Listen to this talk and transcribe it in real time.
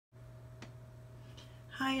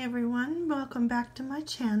Hi everyone, welcome back to my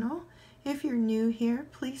channel. If you're new here,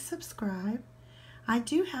 please subscribe. I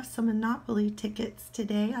do have some Monopoly tickets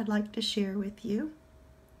today I'd like to share with you.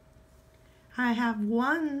 I have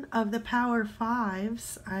one of the Power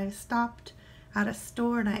Fives. I stopped at a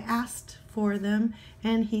store and I asked for them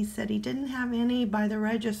and he said he didn't have any by the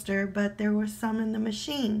register, but there were some in the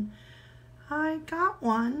machine. I got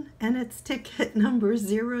one and it's ticket number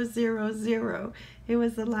 000. It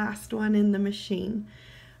was the last one in the machine.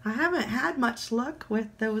 I haven't had much luck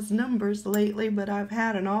with those numbers lately, but I've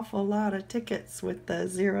had an awful lot of tickets with the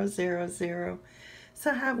 000. So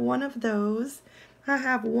I have one of those. I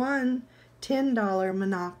have one $10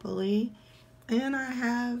 Monopoly, and I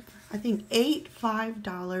have, I think, 8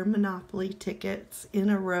 $5 Monopoly tickets in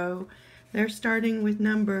a row. They're starting with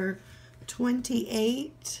number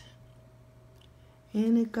 28,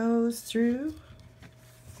 and it goes through,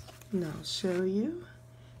 and I'll show you,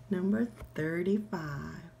 number 35.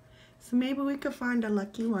 So maybe we could find a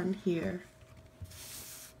lucky one here.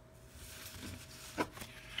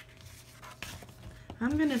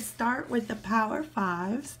 I'm going to start with the Power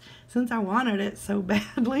Fives since I wanted it so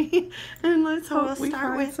badly. And let's hope we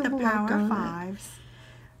start with the Power Fives.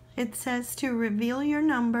 It says to reveal your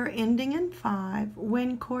number ending in 5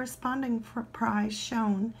 when corresponding prize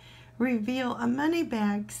shown. Reveal a money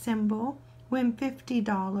bag symbol. Win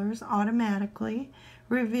 $50 automatically.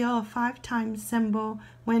 Reveal a 5 times symbol,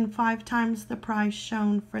 win 5 times the prize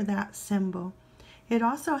shown for that symbol. It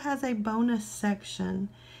also has a bonus section.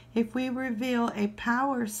 If we reveal a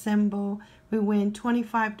power symbol, we win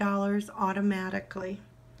 $25 automatically.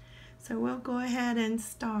 So we'll go ahead and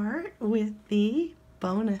start with the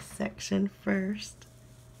bonus section first.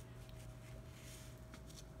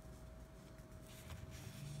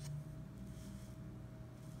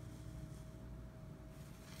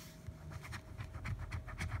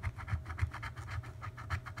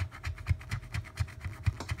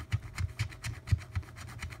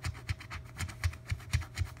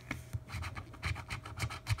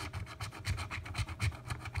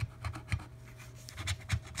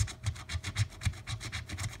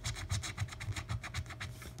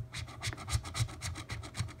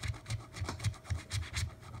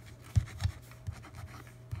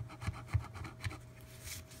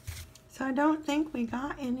 So I don't think we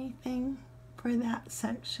got anything for that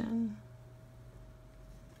section.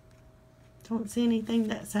 Don't see anything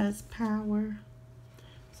that says power.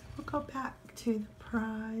 So we'll go back to the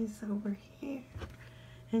prize over here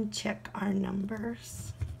and check our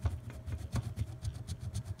numbers.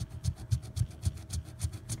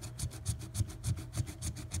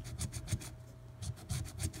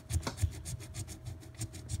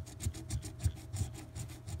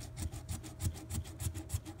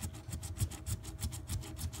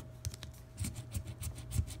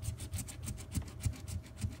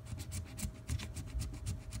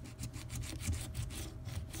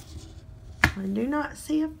 I do not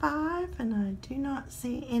see a 5, and I do not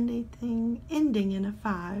see anything ending in a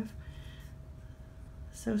 5.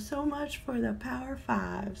 So much for the Power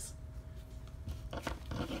Fives.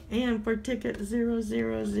 And for ticket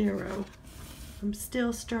 000. I'm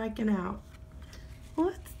still striking out.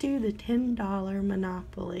 Let's do the $10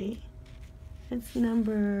 Monopoly. It's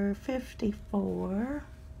number 54.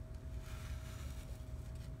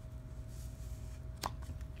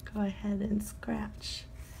 Go ahead and scratch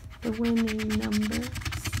the winning numbers: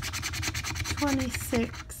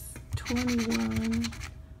 26, 21,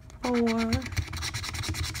 4,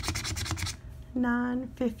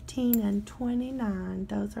 9, 15, and 29.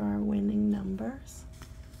 Those are our winning numbers.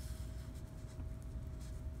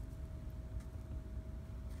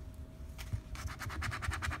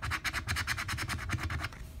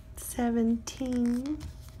 $17,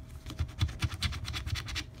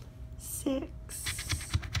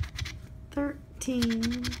 6,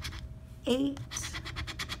 13, 8,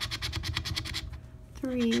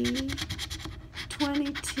 3,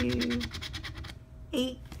 22,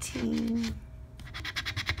 18,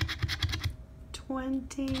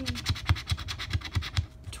 20,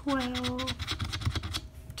 12,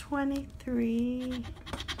 23,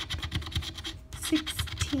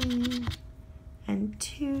 16, and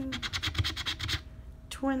 2,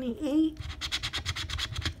 28,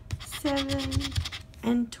 7,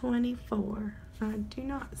 and 24. I do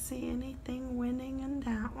not see anything winning in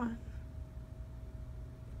that one.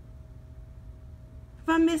 If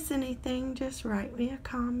I miss anything, just write me a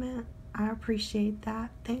comment. I appreciate that.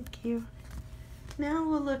 Thank you. Now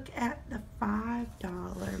we'll look at the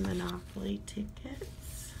 $5 Monopoly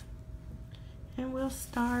tickets. And we'll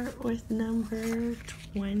start with number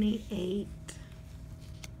 28.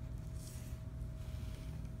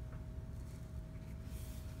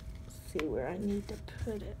 see where I need to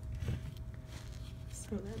put it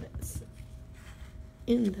so that it's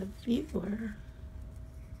in the viewer.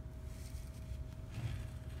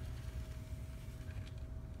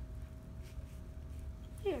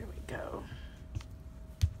 There we go.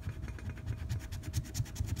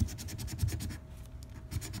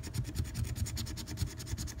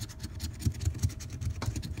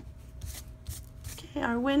 Okay,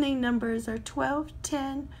 our winning numbers are 12,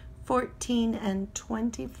 10, 14, and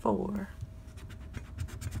 24.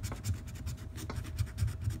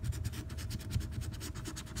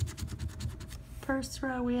 First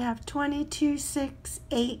row we have 22, 6,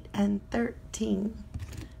 8, and 13.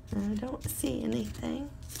 I don't see anything.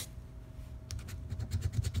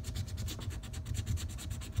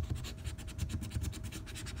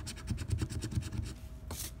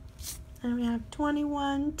 And we have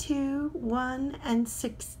 21, 2, 1, and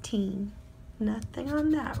 16. Nothing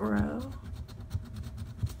on that row.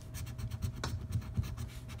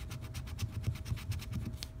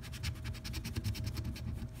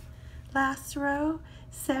 Last row,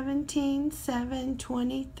 17, 7,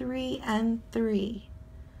 23, and 3.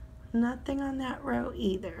 Nothing on that row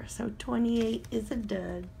either, so 28 is a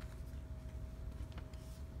dud.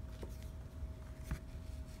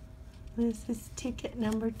 This is ticket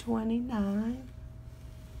number 29.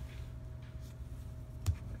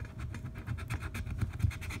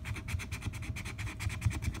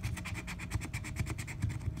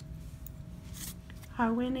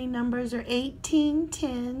 Our winning numbers are 18,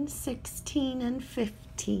 10, 16, and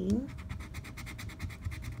 15.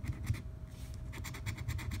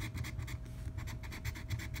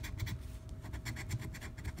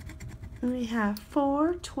 And we have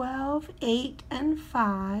 4, 12, 8, and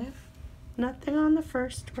 5. Nothing on the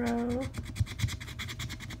first row.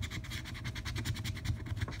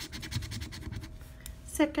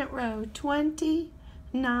 Second row, 20,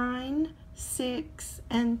 9, 6,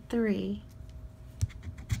 and 3.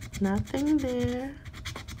 Nothing there.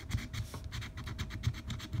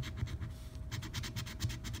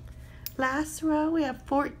 Last row, we have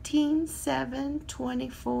 14, 7,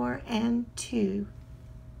 24, and 2.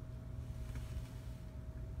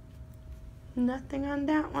 Nothing on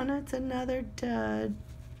that one. It's another dud.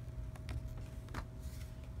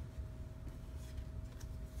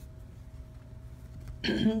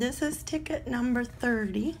 This is ticket number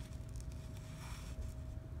 30.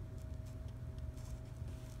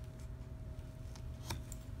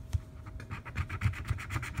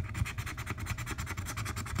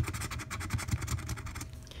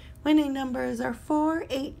 Winning numbers are 4,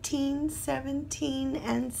 18, 17,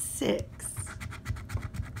 and 6.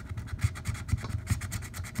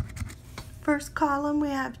 First column we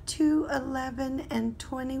have 2, 11, and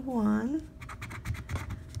 21.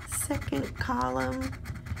 Second column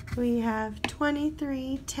we have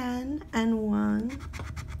 23, 10, and 1.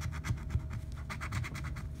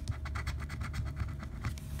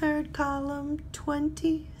 Third column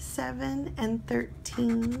 20, 7, and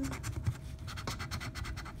 13.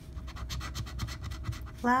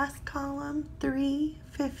 Last column 3,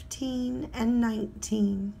 15, and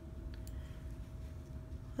 19.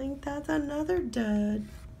 I think that's another dud.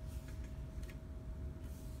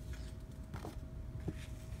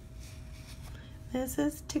 This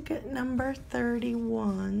is ticket number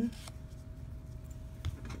 31.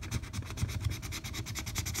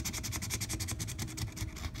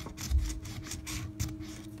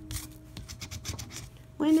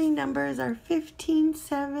 Winning numbers are 15,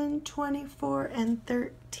 7, 24, and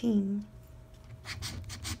 13.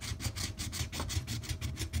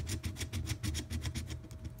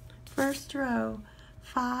 First row,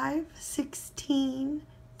 5, 16,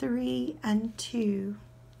 3, and 2.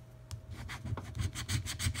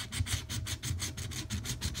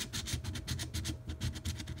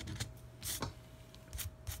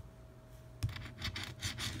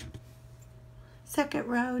 Second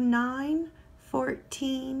row, 9,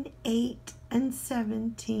 14, 8, and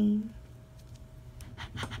 17.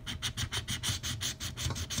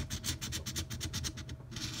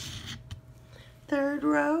 Third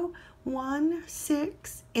row, 1,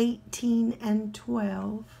 6, 18, and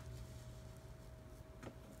 12.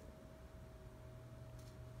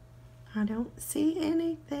 I don't see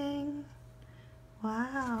anything.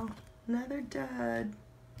 Wow, another dud.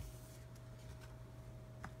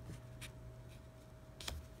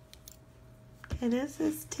 Okay, this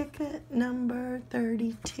is ticket number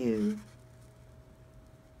 32.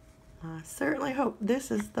 I certainly hope this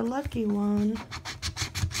is the lucky one.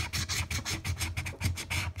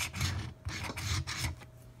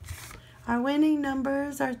 Our winning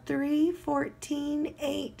numbers are 3, 14,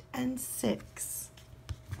 8, and 6.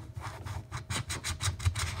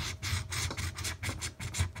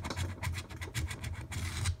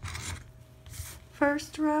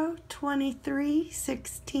 First row, 23,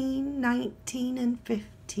 16, 19, and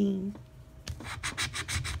 15.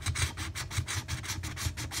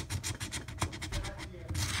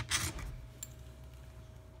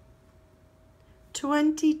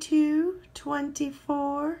 $22,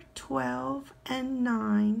 $24, $12, and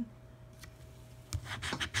 $9.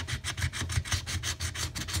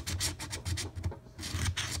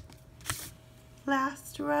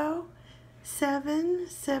 Last row, 7,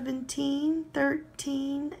 17,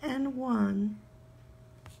 13, and 1.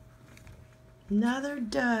 Another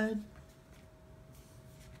dud.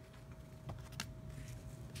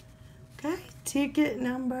 Okay, ticket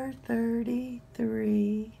number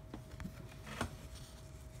 33.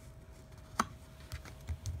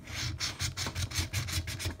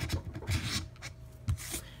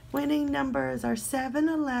 Winning numbers are 7,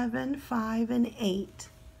 11, 5, and 8.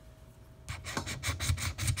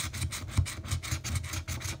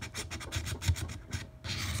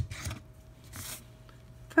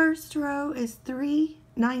 First row is 3,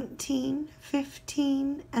 19,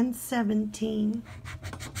 15, and 17.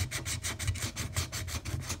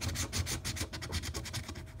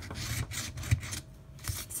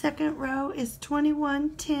 Second row is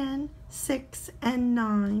 21, 10, 6, and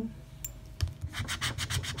 9.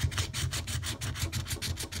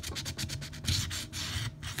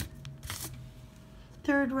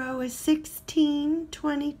 Third row is 16,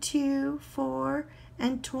 22, 4,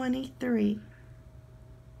 and 23.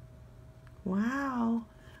 Wow,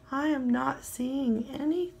 I am not seeing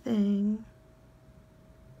anything.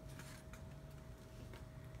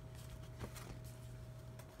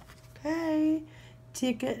 Okay,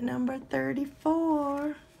 ticket number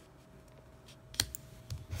 34.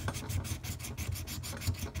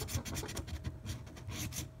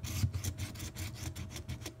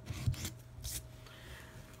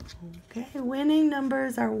 Okay, winning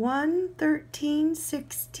numbers are 1, 13,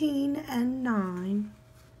 16, and 9.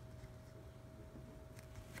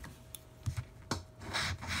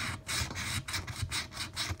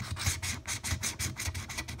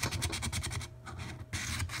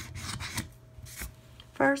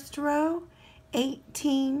 First row,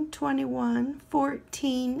 18, 21,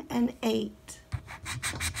 14, and 8.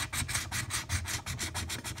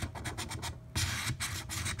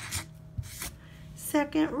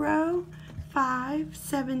 Second row, 5,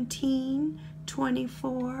 17,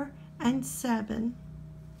 24, and 7.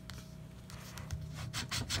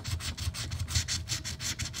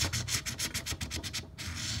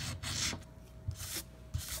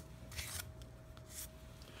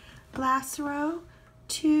 Last row,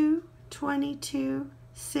 2, 22,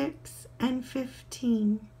 6, and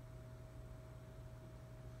 15.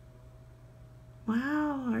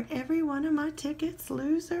 Wow, are every one of my tickets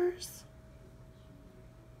losers?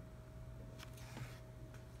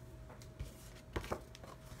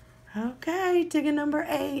 Okay, ticket number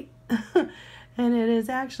 8. And it is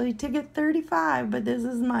actually ticket 35, but this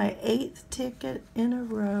is my 8th ticket in a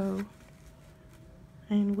row.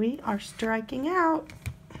 And we are striking out.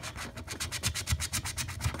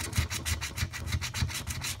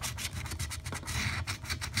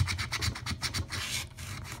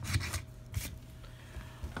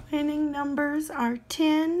 Winning numbers are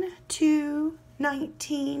 10, 2,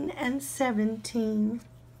 19, and 17.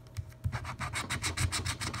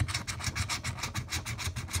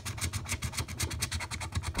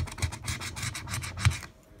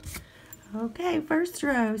 Okay, first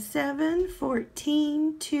row, 7,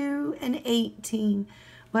 14, 2, and 18.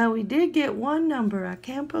 Well, we did get one number. I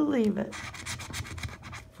can't believe it.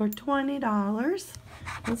 For $20.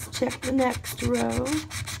 Let's check the next row.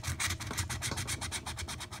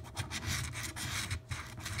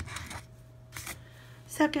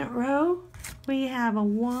 Second row, we have a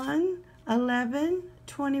 1, 11,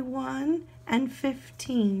 21, and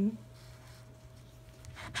 15.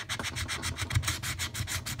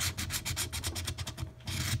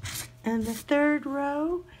 And the third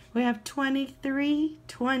row, we have 23,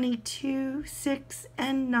 22, 6,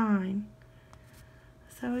 and 9.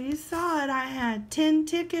 So you saw it, I had 10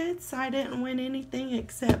 tickets. I didn't win anything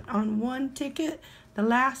except on one ticket, the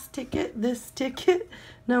last ticket, this ticket,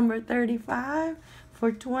 number 35,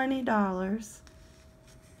 for $20.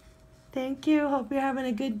 Thank you. Hope you're having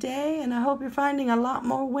a good day, and I hope you're finding a lot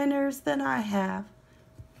more winners than I have.